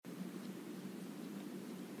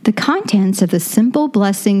The contents of the Simple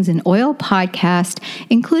Blessings in Oil podcast,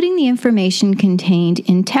 including the information contained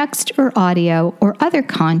in text or audio or other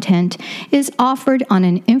content, is offered on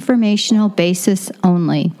an informational basis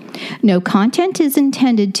only. No content is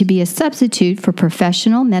intended to be a substitute for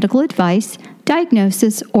professional medical advice,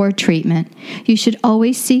 diagnosis, or treatment. You should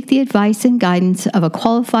always seek the advice and guidance of a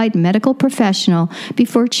qualified medical professional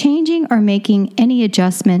before changing or making any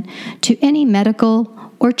adjustment to any medical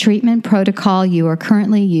or treatment protocol you are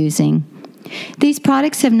currently using. These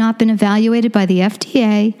products have not been evaluated by the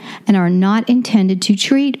FDA and are not intended to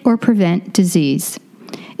treat or prevent disease.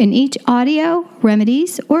 In each audio,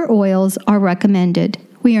 remedies or oils are recommended.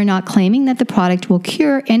 We are not claiming that the product will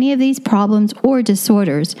cure any of these problems or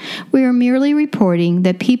disorders. We are merely reporting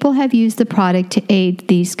that people have used the product to aid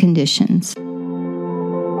these conditions.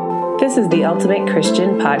 This is the Ultimate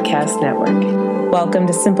Christian Podcast Network. Welcome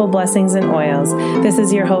to Simple Blessings and Oils. This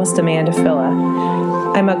is your host, Amanda Filla.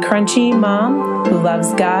 I'm a crunchy mom who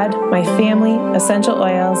loves God, my family, essential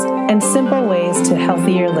oils, and simple ways to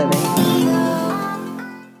healthier living.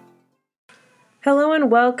 Hello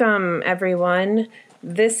and welcome, everyone.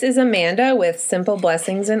 This is Amanda with Simple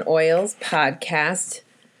Blessings and Oils podcast.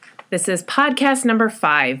 This is podcast number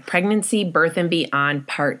 5, Pregnancy, Birth, and Beyond,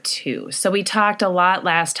 Part 2. So we talked a lot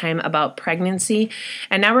last time about pregnancy,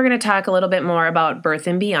 and now we're going to talk a little bit more about birth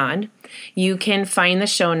and beyond. You can find the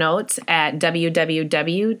show notes at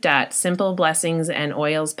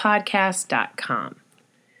www.simpleblessingsandoilspodcast.com.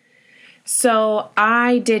 So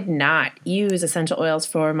I did not use essential oils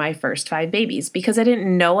for my first 5 babies because I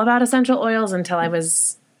didn't know about essential oils until I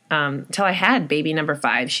had baby number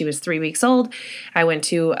 5. She was 3 weeks old. I went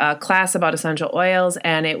to a class about essential oils,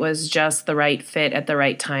 and it was just the right fit at the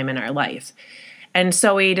right time in our life. And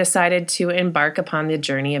so we decided to embark upon the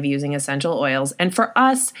journey of using essential oils. And for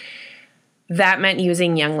us, that meant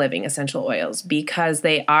using Young Living essential oils because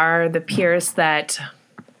they are the purest that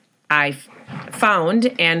I've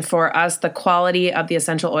found. And for us, the quality of the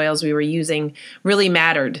essential oils we were using really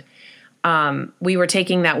mattered. We were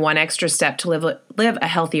taking that one extra step to live a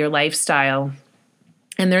healthier lifestyle.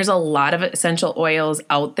 And there's a lot of essential oils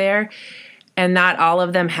out there, and not all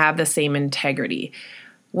of them have the same integrity.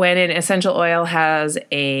 When an essential oil has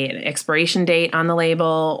an expiration date on the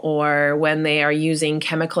label, or when they are using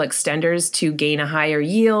chemical extenders to gain a higher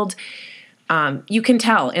yield, you can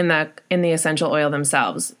tell in the essential oil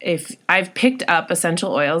themselves. If I've picked up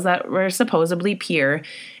essential oils that were supposedly pure,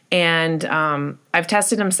 and I've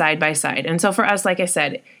tested them side by side. And so for us, like I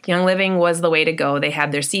said, Young Living was the way to go. They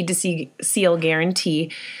had their seed to seal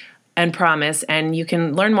guarantee and promise, and you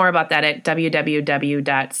can learn more about that at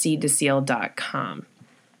www.seedtoseal.com.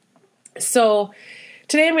 So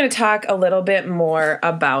today I'm going to talk a little bit more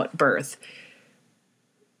about birth.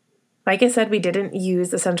 Like I said, we didn't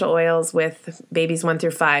use essential oils with babies 1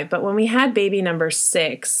 through 5, but when we had baby number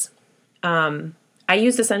 6, I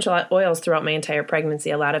used essential oils throughout my entire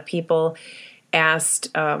pregnancy. A lot of people asked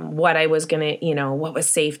what I was going to, what was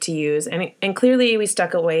safe to use. And clearly we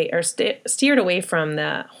stuck away or steered away from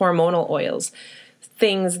the hormonal oils,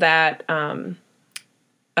 things that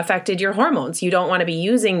affected your hormones. You don't want to be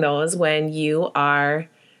using those when you are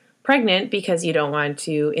pregnant because you don't want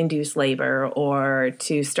to induce labor or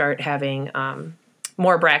to start having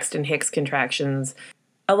more Braxton Hicks contractions.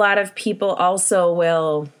 A lot of people also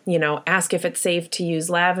will, ask if it's safe to use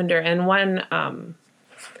lavender. And one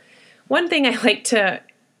thing I like to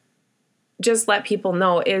just let people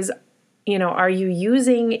know is, are you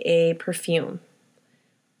using a perfume?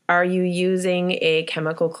 Are you using a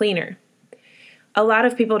chemical cleaner? A lot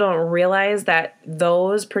of people don't realize that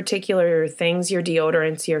those particular things, your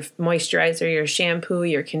deodorants, your moisturizer, your shampoo,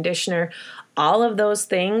 your conditioner, all of those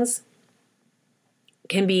things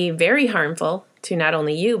can be very harmful to not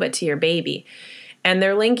only you, but to your baby. And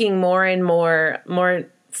they're linking more and more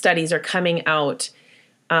studies are coming out,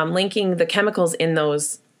 linking the chemicals in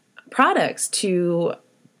those products to,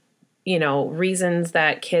 reasons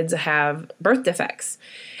that kids have birth defects.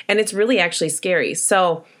 And it's really actually scary.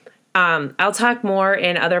 So I'll talk more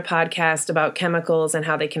in other podcasts about chemicals and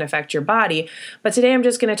how they can affect your body. But today I'm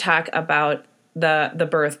just going to talk about the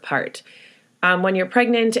birth part. When you're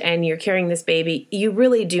pregnant and you're carrying this baby, you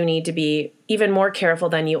really do need to be even more careful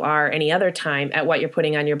than you are any other time at what you're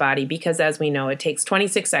putting on your body because, as we know, it takes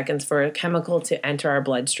 26 seconds for a chemical to enter our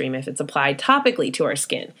bloodstream if it's applied topically to our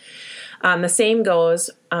skin. The same goes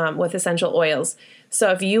with essential oils.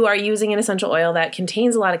 So if you are using an essential oil that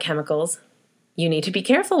contains a lot of chemicals, you need to be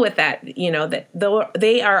careful with that. That though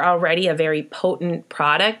they are already a very potent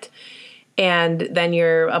product, and then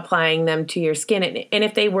you're applying them to your skin. And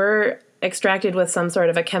if they were extracted with some sort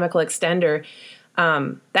of a chemical extender,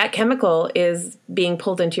 that chemical is being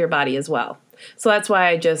pulled into your body as well. So that's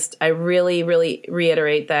why I really, really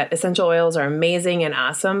reiterate that essential oils are amazing and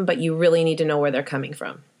awesome, but you really need to know where they're coming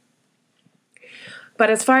from. But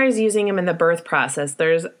as far as using them in the birth process,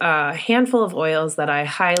 there's a handful of oils that I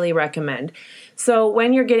highly recommend. So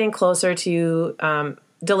when you're getting closer to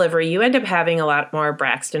delivery, you end up having a lot more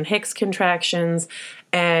Braxton Hicks contractions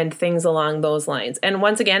and things along those lines. And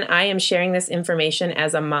once again, I am sharing this information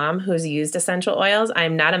as a mom who's used essential oils. I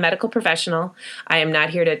am not a medical professional. I am not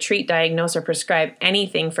here to treat, diagnose, or prescribe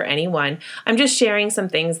anything for anyone. I'm just sharing some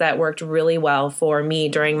things that worked really well for me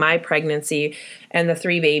during my pregnancy and the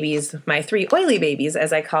 3 babies, my 3 oily babies,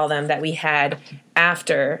 as I call them, that we had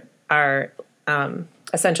after our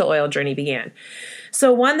essential oil journey began.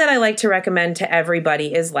 So one that I like to recommend to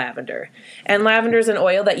everybody is lavender. And lavender is an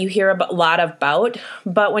oil that you hear a lot about,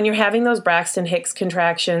 but when you're having those Braxton Hicks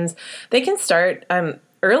contractions, they can start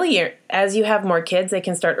earlier. As you have more kids, they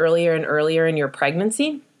can start earlier and earlier in your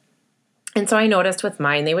pregnancy. And so I noticed with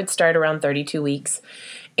mine, they would start around 32 weeks.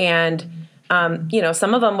 And,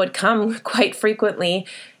 some of them would come quite frequently.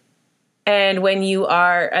 And when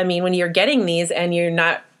you're getting these and you're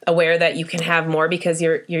not aware that you can have more because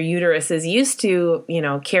your uterus is used to,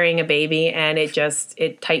 carrying a baby, and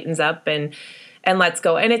it tightens up and lets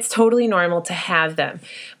go. And it's totally normal to have them.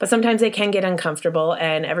 But sometimes they can get uncomfortable,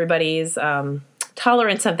 and everybody's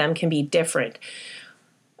tolerance of them can be different.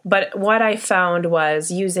 But what I found was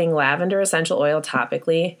using lavender essential oil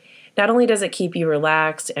topically, not only does it keep you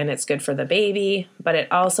relaxed and it's good for the baby, but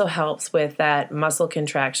it also helps with that muscle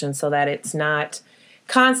contraction so that it's not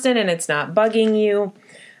constant and it's not bugging you.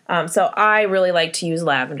 So I really like to use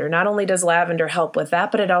lavender. Not only does lavender help with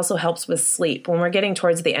that, but it also helps with sleep. When we're getting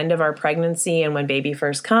towards the end of our pregnancy and when baby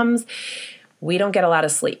first comes, we don't get a lot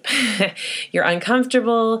of sleep. You're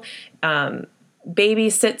uncomfortable. Baby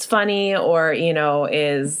sits funny or,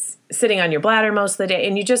 is sitting on your bladder most of the day.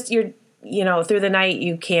 And you're through the night,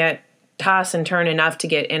 you can't toss and turn enough to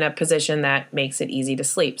get in a position that makes it easy to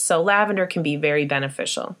sleep. So lavender can be very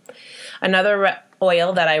beneficial. Another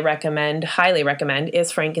oil that I highly recommend,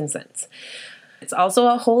 is frankincense. It's also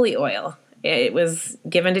a holy oil. It was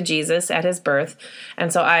given to Jesus at his birth.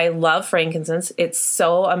 And so I love frankincense. It's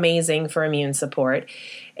so amazing for immune support.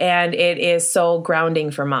 And it is so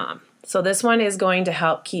grounding for mom. So this one is going to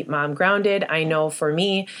help keep mom grounded. I know for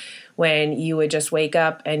me, when you would just wake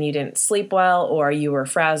up and you didn't sleep well, or you were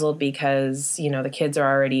frazzled because, the kids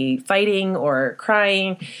are already fighting or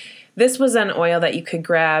crying, this was an oil that you could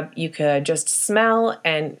grab, you could just smell,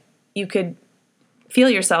 and you could feel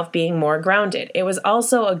yourself being more grounded. It was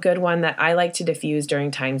also a good one that I like to diffuse during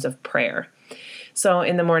times of prayer. So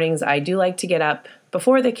in the mornings, I do like to get up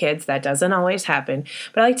before the kids. That doesn't always happen,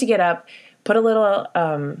 but I like to get up, put a little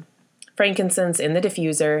frankincense in the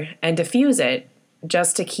diffuser, and diffuse it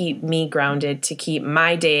just to keep me grounded, to keep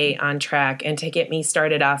my day on track, and to get me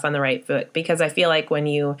started off on the right foot. Because I feel like when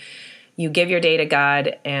you give your day to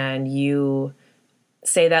God and you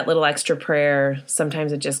say that little extra prayer,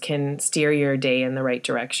 sometimes it just can steer your day in the right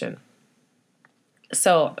direction.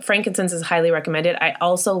 So frankincense is highly recommended. I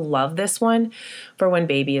also love this one for when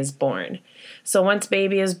baby is born. So once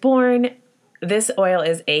baby is born, this oil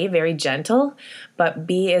is A, very gentle, but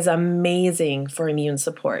B, is amazing for immune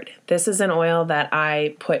support. This is an oil that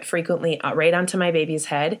I put frequently right onto my baby's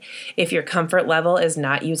head. If your comfort level is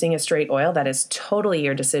not using a straight oil, that is totally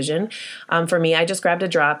your decision. For me, I just grabbed a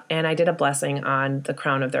drop and I did a blessing on the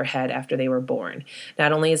crown of their head after they were born.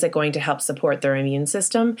 Not only is it going to help support their immune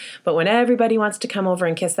system, but when everybody wants to come over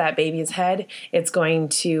and kiss that baby's head, it's going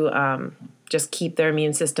to just keep their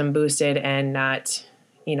immune system boosted and not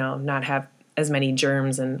have as many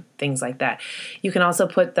germs and things like that. You can also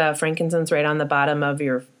put the frankincense right on the bottom of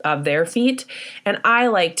their feet. And I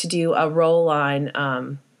like to do a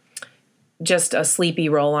roll-on, just a sleepy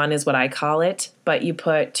roll-on is what I call it. But you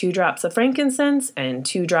put 2 drops of frankincense and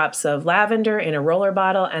 2 drops of lavender in a roller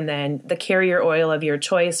bottle, and then the carrier oil of your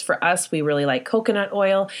choice. For us, we really like coconut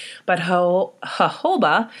oil, but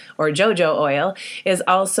jojoba or JoJo oil is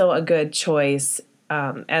also a good choice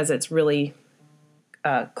as it's really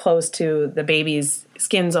close to the baby's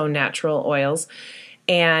skin's own natural oils.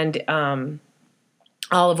 And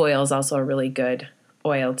olive oil is also a really good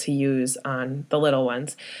oil to use on the little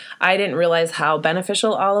ones. I didn't realize how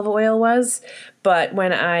beneficial olive oil was, but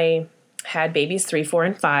when I had babies 3, 4,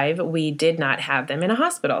 and 5, we did not have them in a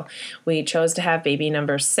hospital. We chose to have baby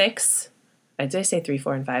number 6. Did I say 3,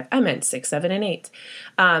 4, and 5? I meant 6, 7, and 8.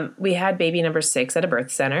 We had baby number 6 at a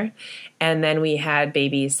birth center, and then we had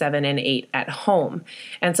baby 7 and 8 at home.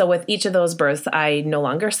 And so with each of those births, I no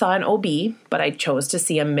longer saw an OB, but I chose to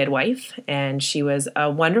see a midwife, and she was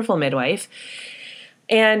a wonderful midwife.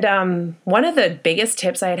 And one of the biggest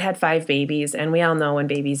tips, I had 5 babies, and we all know when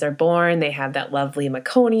babies are born, they have that lovely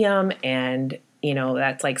meconium, and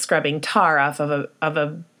that's like scrubbing tar off of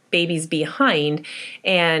a baby's behind,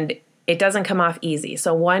 and it doesn't come off easy.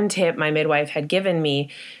 So one tip my midwife had given me,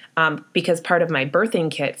 because part of my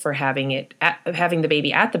birthing kit for having the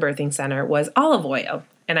baby at the birthing center was olive oil,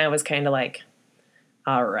 and I was kind of like,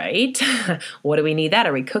 all right, what do we need that?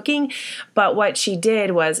 Are we cooking? But what she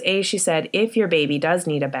did was, she said, if your baby does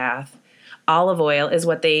need a bath, olive oil is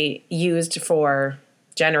what they used for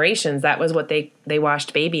generations. That was what they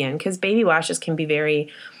washed baby in, because baby washes can be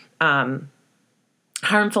very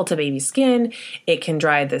harmful to baby's skin. It can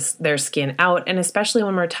dry their skin out. And especially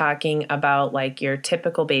when we're talking about like your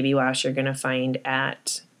typical baby wash you're going to find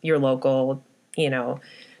at your local,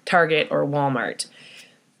 Target or Walmart.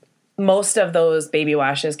 Most of those baby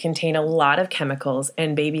washes contain a lot of chemicals,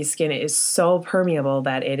 and baby's skin is so permeable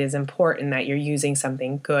that it is important that you're using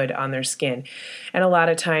something good on their skin. And a lot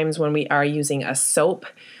of times when we are using a soap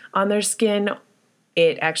on their skin,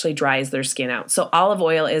 it actually dries their skin out. So olive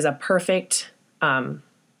oil is a perfect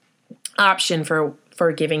option for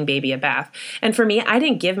giving baby a bath. And for me, I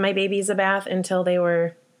didn't give my babies a bath until they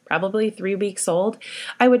were probably 3 weeks old.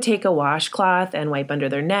 I would take a washcloth and wipe under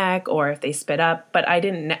their neck, or if they spit up, but I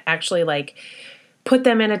didn't actually put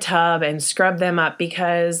them in a tub and scrub them up,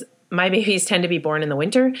 because my babies tend to be born in the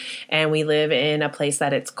winter, and we live in a place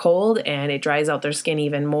that it's cold and it dries out their skin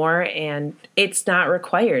even more, and it's not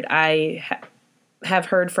required. I have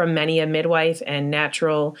heard from many a midwife and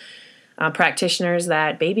natural practitioners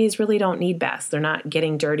that babies really don't need baths. They're not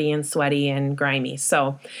getting dirty and sweaty and grimy.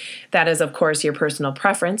 So that is, of course, your personal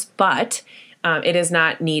preference, but it is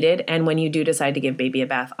not needed. And when you do decide to give baby a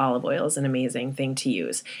bath, olive oil is an amazing thing to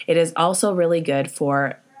use. It is also really good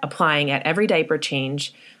for applying at every diaper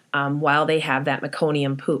change while they have that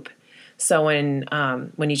meconium poop. So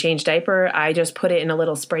when you change diaper, I just put it in a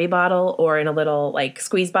little spray bottle, or in a little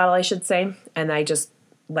squeeze bottle, I should say, and I just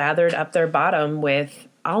lathered up their bottom with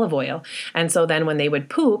olive oil. And so then when they would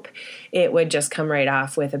poop, it would just come right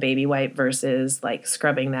off with a baby wipe versus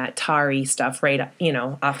scrubbing that tarry stuff right,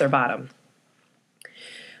 off their bottom.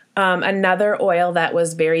 Another oil that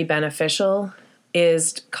was very beneficial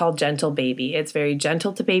is called Gentle Baby. It's very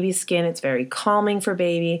gentle to baby's skin. It's very calming for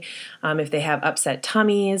baby. If they have upset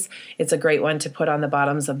tummies, it's a great one to put on the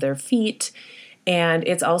bottoms of their feet. And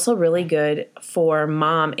it's also really good for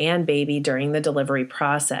mom and baby during the delivery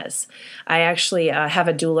process. I actually have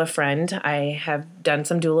a doula friend. I have done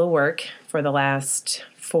some doula work for the last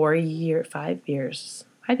 6 years.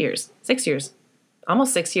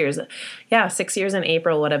 Almost 6 years. Yeah, 6 years in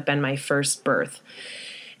April would have been my first birth.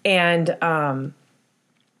 And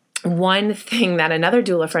one thing that another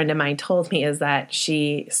doula friend of mine told me is that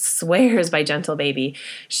she swears by Gentle Baby.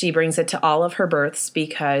 She brings it to all of her births,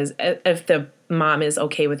 because if the mom is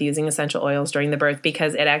okay with using essential oils during the birth,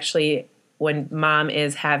 because it actually, when mom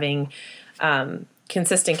is having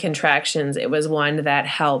consistent contractions, it was one that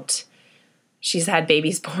helped. She's had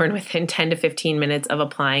babies born within 10 to 15 minutes of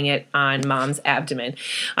applying it on mom's abdomen.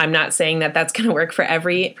 I'm not saying that that's going to work for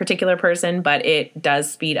every particular person, but it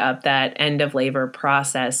does speed up that end of labor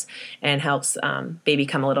process and helps baby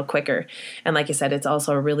come a little quicker. And like I said, it's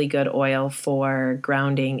also a really good oil for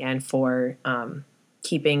grounding and for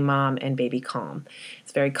keeping mom and baby calm.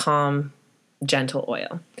 It's very calm, gentle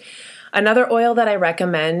oil. Another oil that I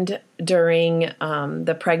recommend during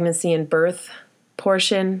the pregnancy and birth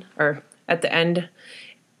portion, or at the end,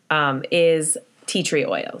 is tea tree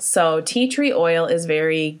oil. So tea tree oil is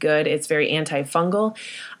very good. It's very antifungal.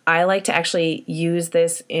 I like to actually use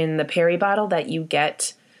this in the peri bottle that you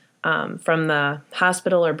get from the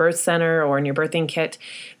hospital or birth center, or in your birthing kit.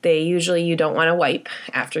 You don't want to wipe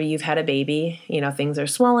after you've had a baby. Things are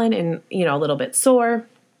swollen and, a little bit sore.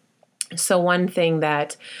 So one thing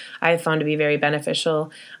that I've found to be very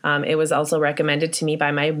beneficial, it was also recommended to me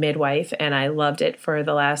by my midwife, and I loved it for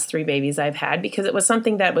the last 3 babies I've had, because it was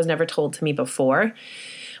something that was never told to me before,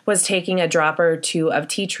 was taking a drop or 2 of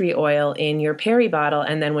tea tree oil in your peri bottle,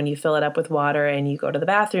 and then when you fill it up with water and you go to the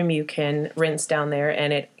bathroom, you can rinse down there,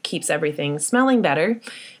 and it keeps everything smelling better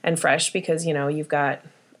and fresh, because, you've got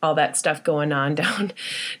all that stuff going on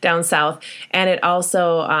down south. And it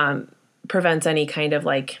also prevents any kind of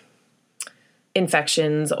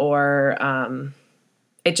infections, or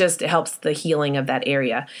it just helps the healing of that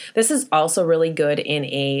area. This is also really good in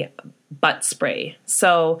a butt spray.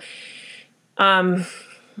 So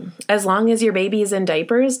as long as your baby is in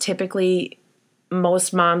diapers, typically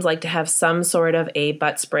most moms like to have some sort of a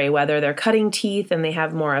butt spray, whether they're cutting teeth and they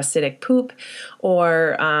have more acidic poop,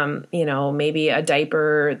 or, maybe a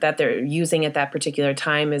diaper that they're using at that particular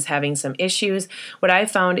time is having some issues. What I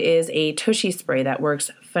found is a Tushy spray that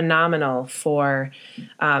works phenomenal for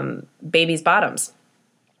babies' bottoms.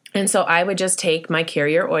 And so I would just take my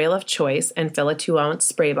carrier oil of choice and fill a 2-ounce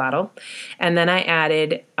spray bottle. And then I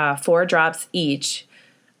added 4 drops each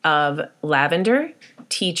of lavender,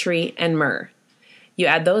 tea tree, and myrrh. You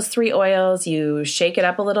add those 3 oils, you shake it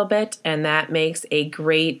up a little bit, and that makes a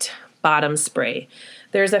great bottom spray.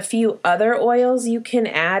 There's a few other oils you can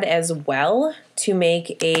add as well to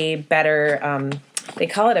make a better, they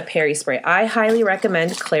call it a peri spray. I highly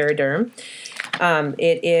recommend Clariderm.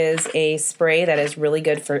 It is a spray that is really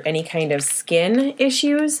good for any kind of skin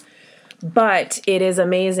issues, but it is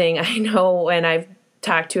amazing. I know when I've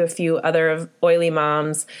talked to a few other oily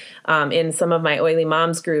moms in some of my oily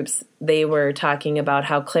moms groups, they were talking about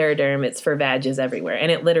how Clariderm, it's for vages everywhere,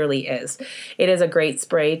 and it literally is. It is a great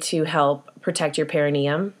spray to help protect your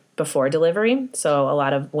perineum before delivery. So a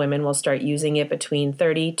lot of women will start using it between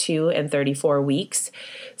 32 and 34 weeks.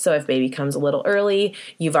 So if baby comes a little early,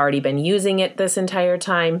 you've already been using it this entire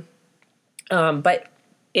time. But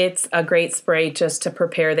it's a great spray just to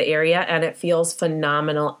prepare the area, and it feels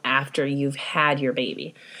phenomenal after you've had your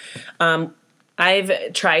baby.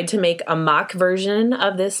 I've tried to make a mock version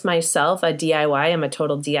of this myself, a DIY. I'm a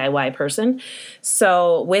total DIY person.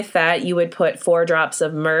 So with that, you would put 4 drops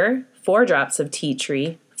of myrrh, 4 drops of tea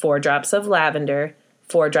tree, 4 drops of lavender,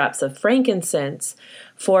 4 drops of frankincense,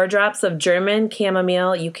 4 drops of German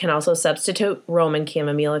chamomile. You can also substitute Roman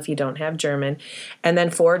chamomile if you don't have German, and then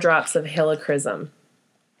 4 drops of helichrysum.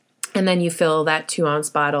 And then you fill that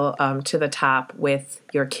 2-ounce bottle to the top with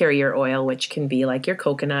your carrier oil, which can be like your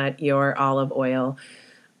coconut, your olive oil,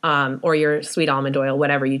 or your sweet almond oil,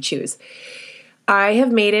 whatever you choose. I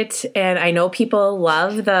have made it, and I know people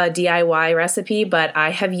love the DIY recipe, but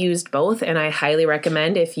I have used both, and I highly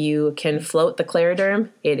recommend if you can float the Clariderm,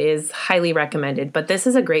 it is highly recommended. But this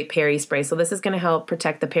is a great peri spray, so this is going to help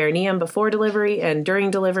protect the perineum before delivery and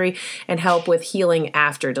during delivery and help with healing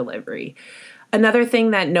after delivery. Another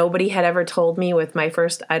thing that nobody had ever told me with my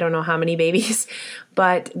first, I don't know how many babies,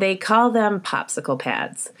 but they call them popsicle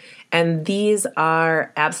pads. And these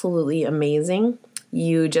are absolutely amazing.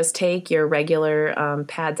 You just take your regular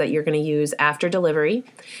pads that you're going to use after delivery.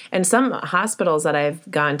 And some hospitals that I've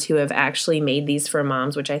gone to have actually made these for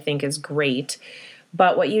moms, which I think is great.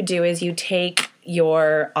 But what you do is you take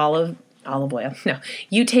your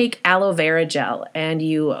you take aloe vera gel, and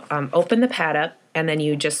you open the pad up, and then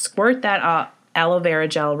you just squirt that aloe vera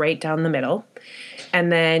gel right down the middle. And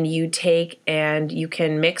then you take and you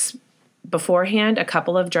can mix beforehand a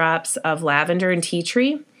couple of drops of lavender and tea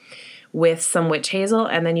tree with some witch hazel,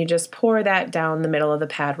 and then you just pour that down the middle of the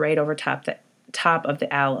pad right over top of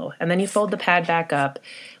the aloe. And then you fold the pad back up,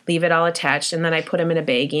 leave it all attached, and then I put them in a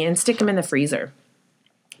baggie and stick them in the freezer.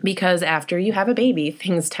 Because after you have a baby,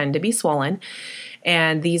 things tend to be swollen,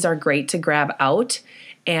 and these are great to grab out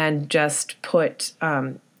and just put,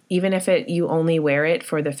 even if you only wear it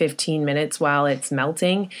for the 15 minutes while it's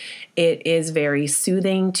melting, it is very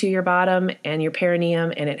soothing to your bottom and your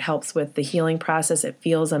perineum, and it helps with the healing process. It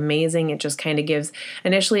feels amazing. It just kind of gives,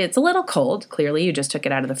 initially it's a little cold. Clearly you just took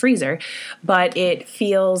it out of the freezer, but it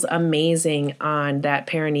feels amazing on that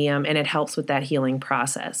perineum, and it helps with that healing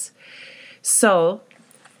process. So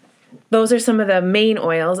those are some of the main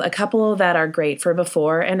oils. A couple that are great for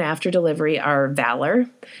before and after delivery are Valor.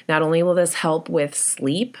 Not only will this help with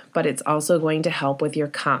sleep, but it's also going to help with your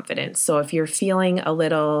confidence. So if you're feeling a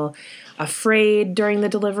little afraid during the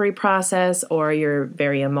delivery process or you're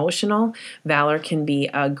very emotional, Valor can be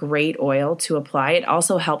a great oil to apply. It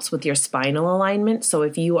also helps with your spinal alignment. So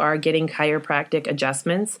if you are getting chiropractic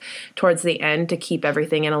adjustments towards the end to keep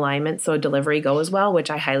everything in alignment so delivery goes well, which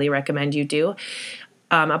I highly recommend you do,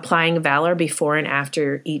 applying Valor before and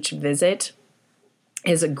after each visit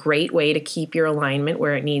is a great way to keep your alignment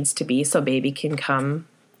where it needs to be so baby can come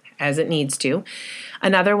as it needs to.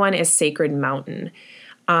 Another one is Sacred Mountain.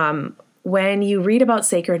 When you read about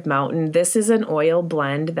Sacred Mountain, this is an oil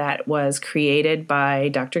blend that was created by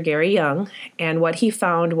Dr. Gary Young, and what he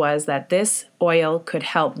found was that this oil could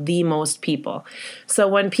help the most people. So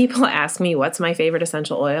when people ask me what's my favorite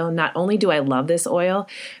essential oil, not only do I love this oil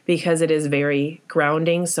because it is very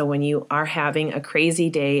grounding, so when you are having a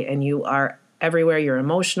crazy day and you are everywhere, you're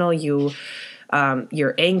emotional, you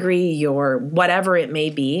you're angry, you're whatever it may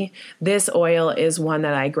be, this oil is one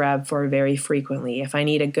that I grab for very frequently. If I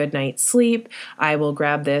need a good night's sleep, I will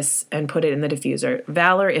grab this and put it in the diffuser.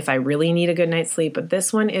 Valor, if I really need a good night's sleep, but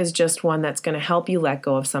this one is just one that's going to help you let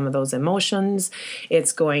go of some of those emotions.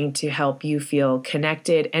 It's going to help you feel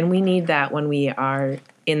connected, and we need that when we are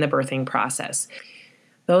in the birthing process.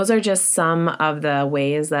 Those are just some of the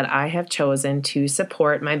ways that I have chosen to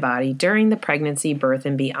support my body during the pregnancy, birth,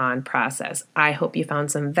 and beyond process. I hope you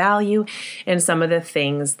found some value in some of the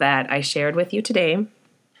things that I shared with you today.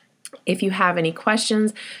 If you have any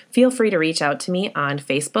questions, feel free to reach out to me on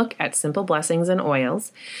Facebook at Simple Blessings and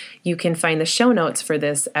Oils. You can find the show notes for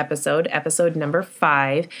this episode number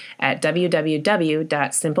 5, at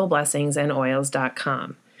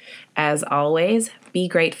www.simpleblessingsandoils.com. As always, be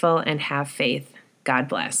grateful and have faith. God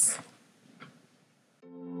bless.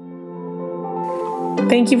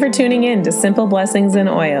 Thank you for tuning in to Simple Blessings and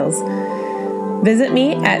Oils. Visit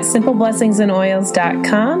me at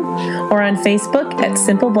simpleblessingsandoils.com or on Facebook at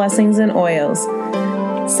Simple Blessings and Oils.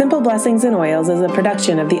 Simple Blessings and Oils is a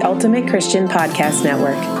production of the Ultimate Christian Podcast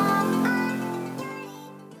Network.